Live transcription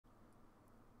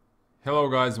Hello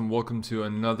guys and welcome to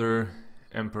another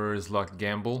Emperor's Luck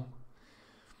gamble.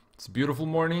 It's a beautiful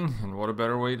morning and what a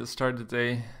better way to start the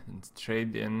day than to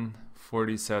trade in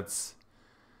 40 sets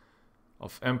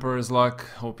of Emperor's Luck,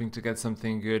 hoping to get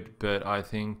something good, but I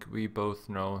think we both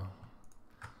know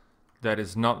that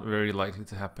is not very likely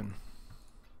to happen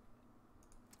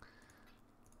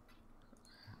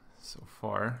so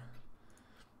far.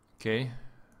 Okay,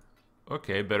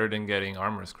 better than getting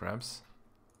armor scraps.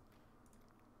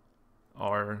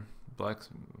 Or black.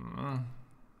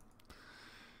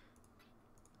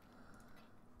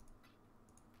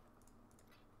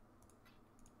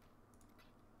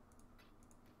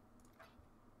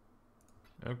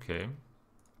 Okay.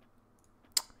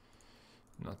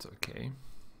 Not okay.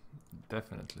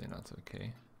 Definitely not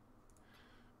okay.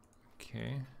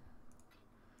 Okay.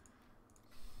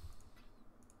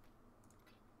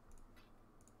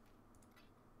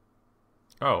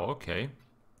 Oh, okay.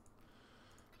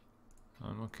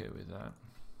 I'm okay with that.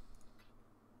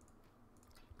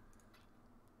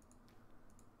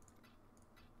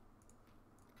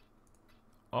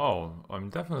 Oh,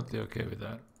 I'm definitely okay with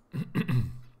that.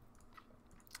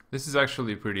 This is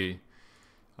actually pretty...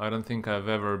 I don't think I've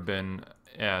ever been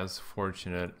as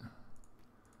fortunate.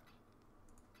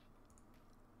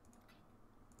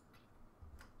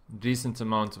 Decent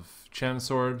amount of chance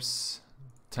orbs,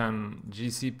 10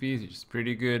 GCPs, which is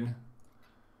pretty good.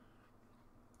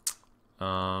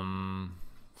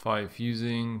 5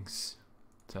 fusings,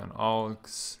 10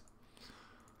 algs.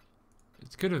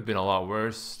 It could have been a lot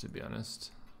worse, to be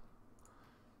honest.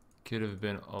 Could have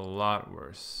been a lot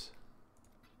worse.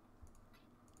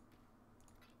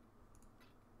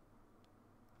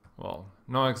 Well,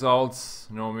 no exalts,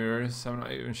 no mirrors. I'm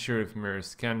not even sure if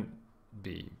mirrors can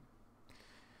be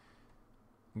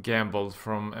gambled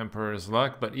from Emperor's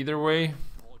Luck, but either way,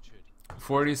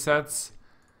 40 sets.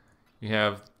 You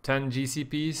have 10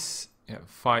 GCPs, you have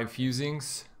 5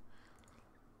 fusings.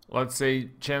 Let's say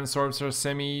chance orbs are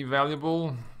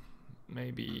semi-valuable.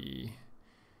 Maybe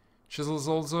chisels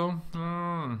also.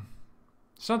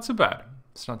 It's not too bad.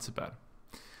 It's not too bad.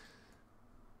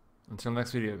 Until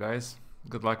next video, guys.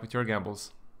 Good luck with your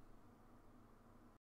gambles.